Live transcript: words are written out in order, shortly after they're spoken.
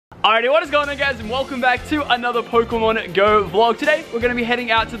Alrighty, what is going on, guys, and welcome back to another Pokemon Go vlog. Today, we're going to be heading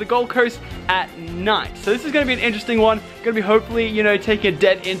out to the Gold Coast at night. So this is going to be an interesting one. Going to be hopefully, you know, taking a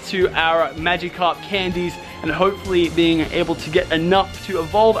dent into our Magikarp candies and hopefully being able to get enough to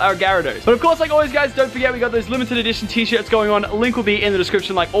evolve our Gyarados. But of course, like always, guys, don't forget we got those limited edition t-shirts going on. Link will be in the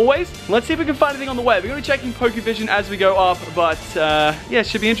description like always. Let's see if we can find anything on the way. We're going to be checking Pokevision as we go up, but yeah, it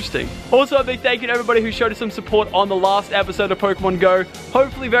should be interesting. Also, a big thank you to everybody who showed us some support on the last episode of Pokemon Go.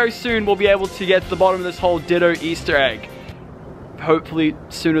 Hopefully very soon we'll be able to get to the bottom of this whole Ditto Easter egg. Hopefully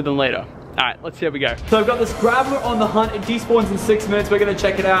sooner than later. Alright, let's see how we go. So I've got this Graveler on the hunt. It despawns in 6 minutes. We're going to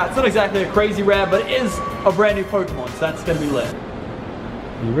check it out. It's not exactly a crazy rare, but it is a brand new Pokemon, so that's going to be lit.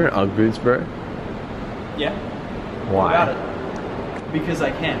 You wearing Ugg boots, bro? Yeah. Why? About it. Because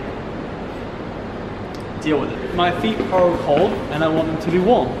I can. Deal with it. My feet are cold, and I want them to be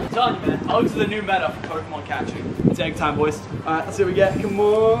warm. I'm telling you, man, Uggs are the new meta for Pokemon catching. It's egg time, boys. Alright, let's see what we get. Come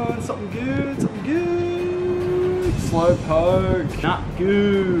on, something good, something good. Slowpoke. Not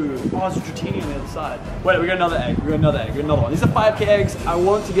good. Oh, there's a Dratini on the other side. Wait, we got another egg. We got another egg. We got another one. These are 5K eggs. I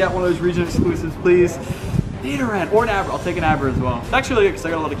want to get one of those region exclusives, please. Nidoran or an Abra. I'll take an Abra as well. It's actually really good because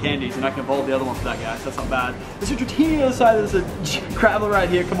I got a lot of candies and I can evolve the other one for that guy, so that's not bad. There's a Dratini on the other side. There's a Graveler right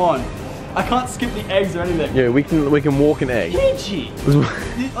here. Come on. I can't skip the eggs or anything. Yeah, we can walk an egg. Pidgey!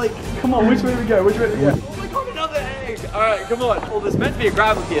 Like, come on, which way do we go? Which way do we go? Oh my god, another egg! Alright, come on. Oh, there's meant to be a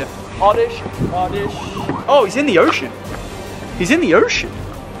Graveler here. Oddish, Oddish. Oh, he's in the ocean. He's in the ocean.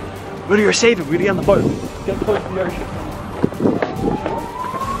 We're gonna go save him. We're gonna get on the boat. Get close to the ocean.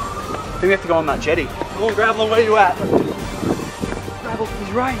 I think we have to go on that jetty. Come on, Graveler, where are you at? Graveler,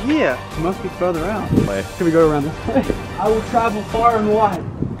 he's right here. He must be further out. Where? Can we go around this way? I will travel far and wide.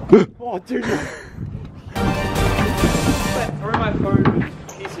 Oh, dude. Throw my phone with a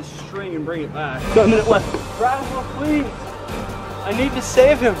piece of string and bring it back. Got a minute left. Graveler, please. I need to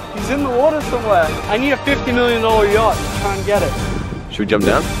save him. He's in the water somewhere. I need a $50 million yacht to try and get it. Should we jump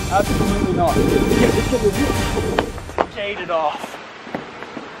down? Absolutely not. Yeah, just get it. Gated off.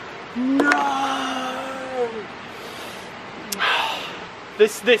 No.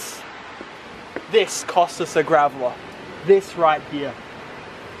 This cost us a Graveler. This right here.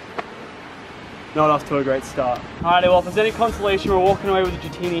 Not off to a great start. Alrighty, well, if there's any consolation, we're walking away with a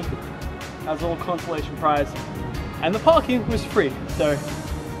Dratini. That's a little consolation prize. And the parking was free, so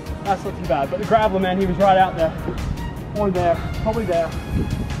that's not too bad. But the Graveler, man, he was right out there. Or there, probably there.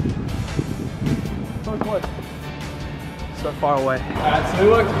 So close. So far away. Alright, so we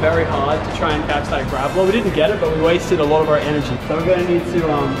worked very hard to try and catch that Graveler. We didn't get it, but we wasted a lot of our energy. So we're gonna need to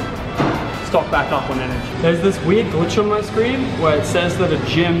stock back up on energy. There's this weird glitch on my screen where it says that a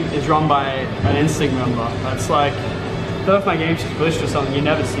gym is run by an Instinct member. That's like, I don't know if my game's just glitched or something, you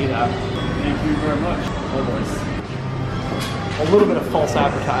never see that. Thank you very much. Always. A little bit of false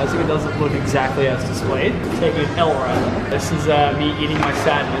advertising, it doesn't look exactly as displayed. Taking an L right now. This is me eating my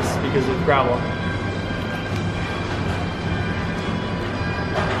sadness because of Graveler.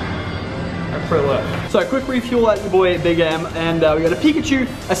 So a quick refuel at your boy Big M, and we got a Pikachu,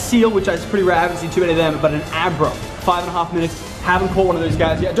 a Seal, which is pretty rare, I haven't seen too many of them, but an Abra, 5.5 minutes, haven't caught one of those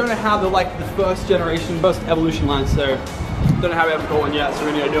guys yet. I don't know how they're like the first evolution line, so don't know how we haven't caught one yet, so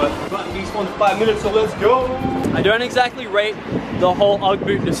we're gonna go do it. But these ones 5 minutes, so let's go! I don't exactly rate the whole Ugg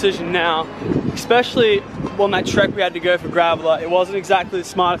boot decision now, especially on that trek we had to go for Graveler. It wasn't exactly the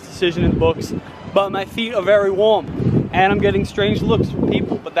smartest decision in the books, but my feet are very warm, and I'm getting strange looks from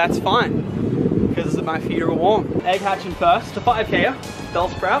people, but that's fine. Because my feet are warm. Egg hatching first, a 5K, Bell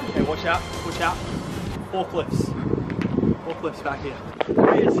Sprout. Okay, watch out, watch out. 4 cliffs. 4 cliffs back here.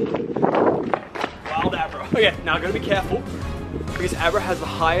 There he is. Wild Abra. Okay, now I gotta be careful because Abra has the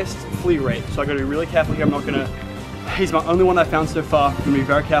highest flee rate. So I gotta be really careful here. I'm not gonna, he's my only one I found so far. I'm gonna be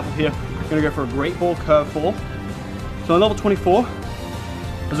very careful here. I'm gonna go for a Great Ball Curveball. So on level 24,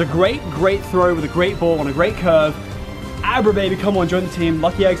 there's a great throw with a Great Ball on a great curve. Abra, baby, come on, join the team.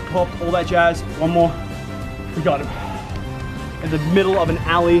 Lucky eggs popped, all that jazz. One more. We got him. In the middle of an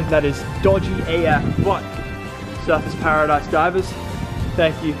alley that is dodgy AF. But Surface Paradise Divers,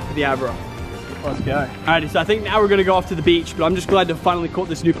 thank you for the Abra. Let's go. Alrighty, so I think now we're gonna go off to the beach, but I'm just glad to finally caught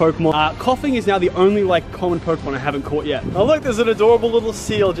this new Pokemon. Coughing is now the only like common Pokemon I haven't caught yet. Oh look, there's an adorable little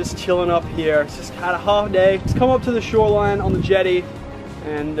seal just chilling up here. It's just had a half day. Just come up to the shoreline on the jetty,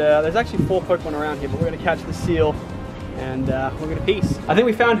 and there's actually 4 Pokemon around here, but we're gonna catch the seal. And we're gonna peace. I think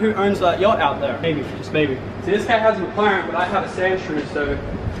we found who owns that yacht out there. Maybe, just maybe. See, this guy has a McLaren, but I have a sand shrew, so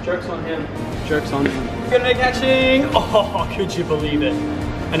joke's on him. Joke's on him. We're gonna be catching, oh, could you believe it?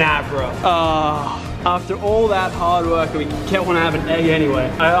 An Abra. After all that hard work, we kept wanting to have an egg anyway.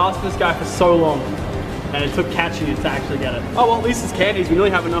 I asked this guy for so long and it took catching it to actually get it. Oh well, at least it's candies. We nearly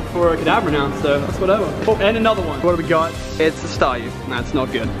have enough for a Kadabra now, so that's whatever. Oh, and another one. What do we got? It's the Staryu. That's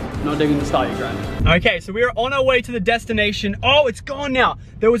not good. Not digging the Staryu grind. Okay, so we are on our way to the destination. Oh, it's gone now.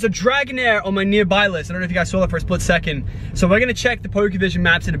 There was a dragonair on my nearby list. I don't know if you guys saw that for a split second. So we're gonna check the Pokevision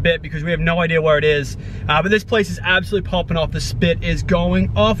maps in a bit because we have no idea where it is. But this place is absolutely popping off. The spit is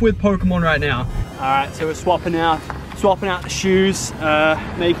going off with Pokemon right now. All right, so we're swapping out the shoes,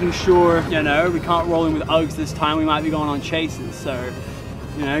 making sure, you know, we can't roll in with Uggs this time. We might be going on chases, so,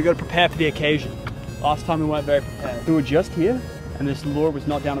 you know, gotta prepare for the occasion. Last time we weren't very prepared. We were just here, and this lure was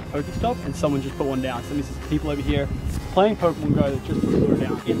not down at Pokestop, and someone just put one down. So that means there's people over here playing Pokemon GO that just put the lure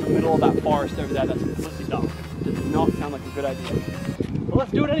down in the middle of that forest over there. That's completely dumb. Does not sound like a good idea. Well,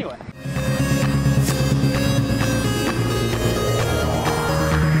 let's do it anyway.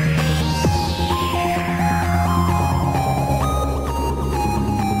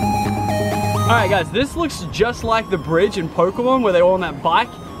 Alright guys, this looks just like the bridge in Pokemon where they're all on that bike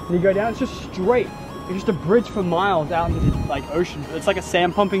and you go down, it's just straight. It's just a bridge for miles out into the like ocean. It's like a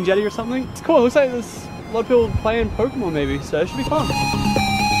sand pumping jetty or something. It's cool, it looks like there's a lot of people playing Pokemon maybe, so it should be fun.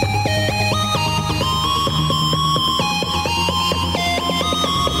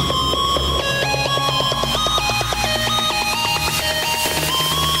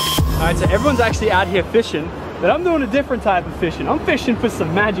 Alright, so everyone's actually out here fishing. But I'm doing a different type of fishing. I'm fishing for some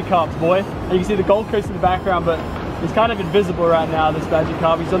Magikarps, boy. And you can see the Gold Coast in the background, but he's kind of invisible right now, this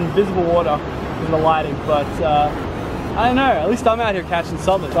Magikarp. He's on invisible water with the lighting, but I don't know. At least I'm out here catching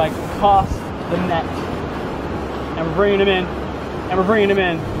something. Like, cast the net. And we're bringing him in, and we're bringing him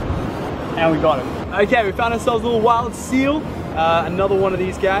in, and we got him. Okay, we found ourselves a little wild seal. Another one of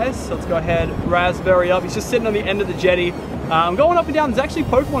these guys. So let's go ahead, raspberry up. He's just sitting on the end of the jetty. I'm going up and down. There's actually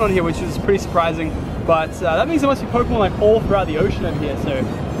Pokemon on here, which is pretty surprising. But that means there must be Pokemon like all throughout the ocean over here, so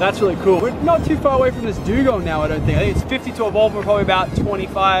that's really cool. We're not too far away from this Dugong now, I don't think. I think it's 50 to evolve. We're probably about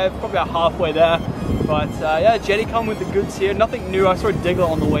 25, probably about halfway there. But yeah, jetty come with the goods here. Nothing new. I saw a Diglett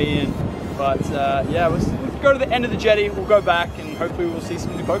on the way in. But yeah, we'll go to the end of the jetty. We'll go back and hopefully we'll see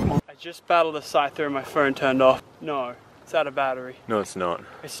some new Pokemon. I just battled a Scyther and my phone turned off. No, it's out of battery. No, it's not.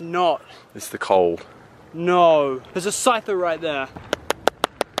 It's not. It's the cold. No, there's a Scyther right there.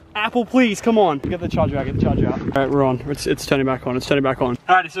 Apple, please, come on. Get the charger out, get the charger out. All right, we're on. It's turning back on, it's turning back on.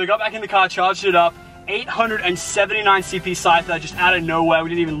 All right, so we got back in the car, charged it up. 879 CP Scyther, just out of nowhere. We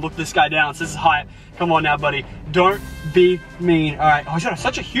didn't even look this guy down, so this is hype. Come on now, buddy. Don't be mean. All right, oh, he's got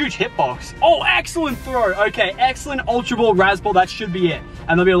such a huge hitbox. Oh, excellent throw. Okay, excellent Ultra Ball, Raz Ball, that should be it.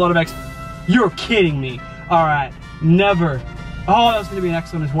 And there'll be a lot of X. You're kidding me. All right, never. Oh, that was gonna be an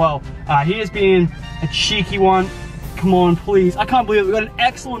excellent as well. He is being a cheeky one. Come on, please. I can't believe it. We got an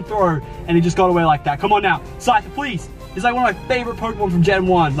excellent throw, and he just got away like that. Come on now. Scyther, please. He's like one of my favorite Pokemon from Gen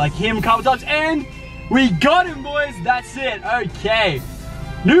 1. Like him, Carbotox, and we got him, boys. That's it. Okay.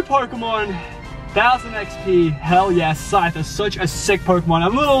 New Pokemon, 1000 XP. Hell yes, Scyther. Such a sick Pokemon.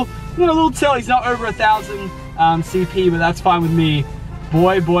 I'm a little tell he's not over 1000 CP, but that's fine with me.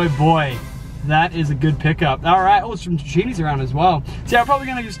 Boy, boy, boy. That is a good pickup. All right, oh, some Genies around as well. So yeah, I'm probably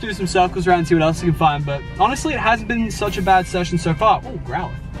gonna just do some circles around and see what else I can find, but honestly, it hasn't been such a bad session so far. Oh,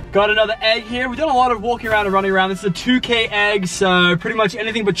 Growlithe. Got another egg here. We've done a lot of walking around and running around. This is a 2K egg, so pretty much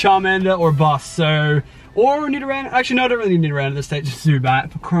anything but Charmander or bust. So, or Nidoran. Actually, no, I don't really need Nidoran at this stage. Just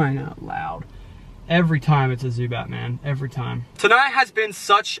Zubat, for crying out loud. Every time it's a Zubat, man. Every time. Tonight has been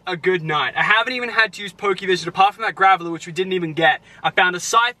such a good night. I haven't even had to use Pokevision apart from that Graveler, which we didn't even get. I found a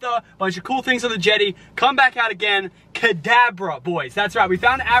Scyther, a bunch of cool things on the jetty. Come back out again. Kadabra, boys. That's right. We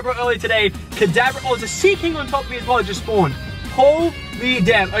found Abra earlier today. Kadabra. Oh, there's a Sea King on top of me as well. It just spawned. Holy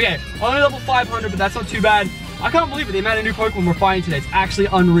damn. Okay, only level 500, but that's not too bad. I can't believe it, the amount of new Pokemon we're finding today. It's actually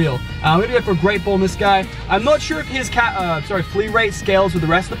unreal. We're gonna go for a Great Ball on this guy. I'm not sure if his flee rate scales with the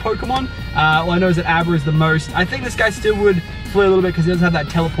rest of the Pokemon. All I know is that Abra is the most. I think this guy still would flee a little bit because he doesn't have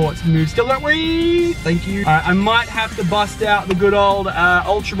that teleport move. Still don't we? Thank you. All right, I might have to bust out the good old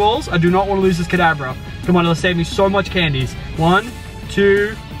Ultra Balls. I do not want to lose this Kadabra. Come on, it'll save me so much candies. 1,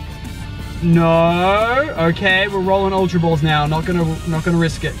 2. No. Okay, we're rolling Ultra Balls now. Not gonna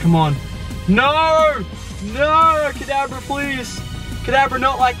risk it. Come on. No! No! Kadabra, please! Kadabra,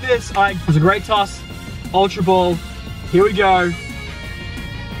 not like this. Alright, it was a great toss. Ultra Ball. Here we go.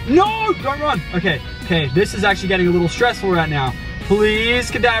 No! Don't run! Okay, this is actually getting a little stressful right now.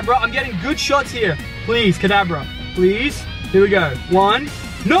 Please, Kadabra. I'm getting good shots here. Please, Kadabra. Please. Here we go. 1.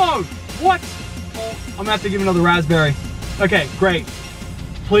 No! What? Oh, I'm gonna have to give him another raspberry. Okay, great.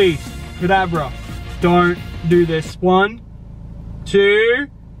 Please, Kadabra. Don't do this. 1, 2,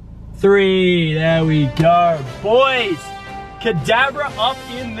 3. There we go. Boys, Kadabra up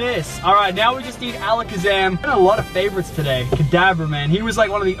in this. All right, now we just need Alakazam. A lot of favorites today. Kadabra, man. He was like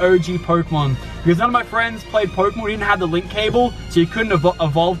one of the OG Pokemon. Because none of my friends played Pokemon. We didn't have the link cable, so you couldn't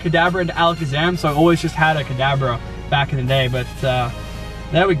evolve Kadabra into Alakazam, so I always just had a Kadabra back in the day. But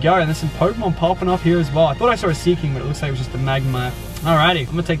there we go, and there's some Pokemon popping up here as well. I thought I saw a Seeking, but it looks like it was just a Magmar. Alrighty,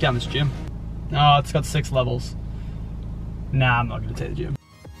 I'm gonna take down this gym. Oh, it's got 6 levels. Nah, I'm not gonna take the gym.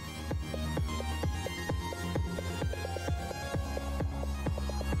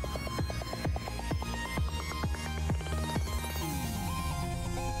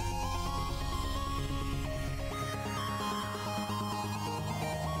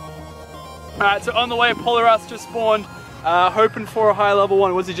 Alright, so on the way, Polaris just spawned, hoping for a high level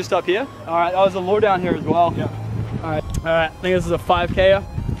one. Was he just up here? Alright, oh, there's a lure down here as well. Yeah. Alright, I think this is a 5K-er.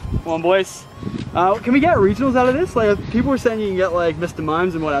 Come on, boys. Can we get regionals out of this? Like, people were saying you can get like Mr.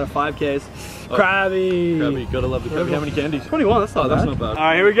 Mimes and what out of 5Ks. Oh, Krabby. Krabby, gotta love the Krabby. How many candies? 21, that's not bad. That's not bad.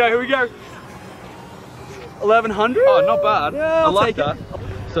 Alright, here we go, here we go. 1100? Oh, not bad. Yeah, I like that.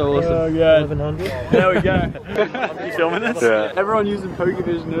 So awesome. Oh, good. 1100. There we go. You filming this? Yeah. Everyone using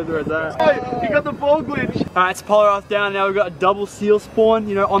Pokevision knows where it's at. Hey, you got the ball glitch. Alright, it's Polaris down. Now we've got a double seal spawn,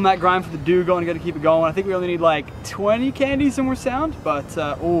 you know, on that grind for the Dewgong, and gotta keep it going. I think we only need like 20 candies and we're sound, but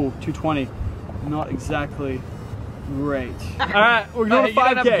oh, 220. Not exactly great. Alright, we're going to 5K.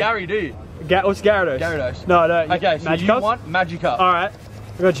 You don't have Gary, do you? What's Gyarados? Gyarados. No. Okay, so Magikarp? you want Magikarp. Alright.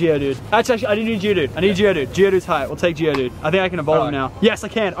 I got Geodude. Actually, I didn't need Geodude. I need Geodude. Geodude's high. We'll take Geodude. I think I can evolve him now. Yes, I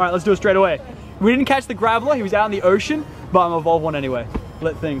can. Alright, let's do it straight away. We didn't catch the Graveler. He was out in the ocean, but I'm gonna evolve one anyway.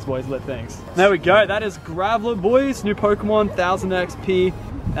 Lit things, boys. Lit things. There we go. That is Graveler, boys. New Pokemon, 1000 XP,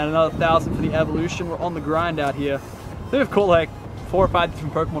 and another 1000 for the evolution. We're on the grind out here. I think we've caught like 4 or 5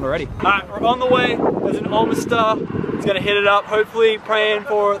 different Pokemon already. Alright, we're on the way. There's an Almastar. It's gonna hit it up. Hopefully, praying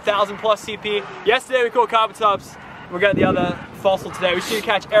for 1000 plus CP. Yesterday we caught Carbotops. We're getting the other fossil today. We should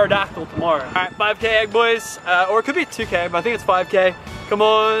catch Aerodactyl tomorrow. Alright, 5K egg, boys. Or it could be 2K, but I think it's 5K. Come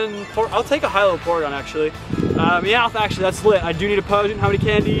on. I'll take a high level Porygon, actually. Yeah, actually, that's lit. I do need a Persian. How many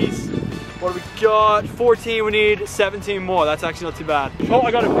candies? What do we got? 14. We need 17 more. That's actually not too bad. Oh,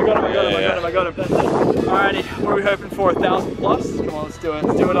 I got him. I got him. Alrighty, what are we hoping for? 1000 plus? Come on, let's do it.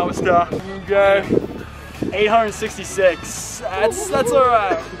 Let's do it, Almastar. Here we go. 866. That's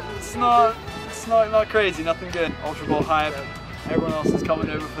alright. It's not crazy, nothing good. Ultra Ball hype. Everyone else is coming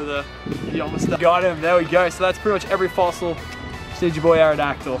over for the Almastar. Got him, there we go. So that's pretty much every fossil. Just need your boy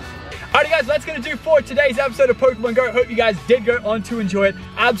Aerodactyl. Alright guys, that's going to do for today's episode of Pokemon GO. Hope you guys did go on to enjoy it.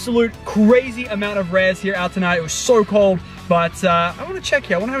 Absolute crazy amount of rares here out tonight. It was so cold. But I want to check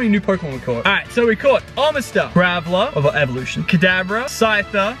here. I wonder how many new Pokemon we caught. Alright, so we caught Almastar, Graveler of Evolution, Kadabra,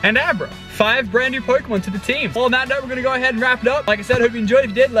 Scyther, and Abra. 5 brand new Pokemon to the team. Well, on that note, we're going to go ahead and wrap it up. Like I said, hope you enjoyed. If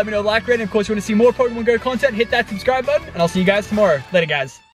you did, let me know, like, rate, and of course, if you want to see more Pokemon GO content, hit that subscribe button, and I'll see you guys tomorrow. Later, guys.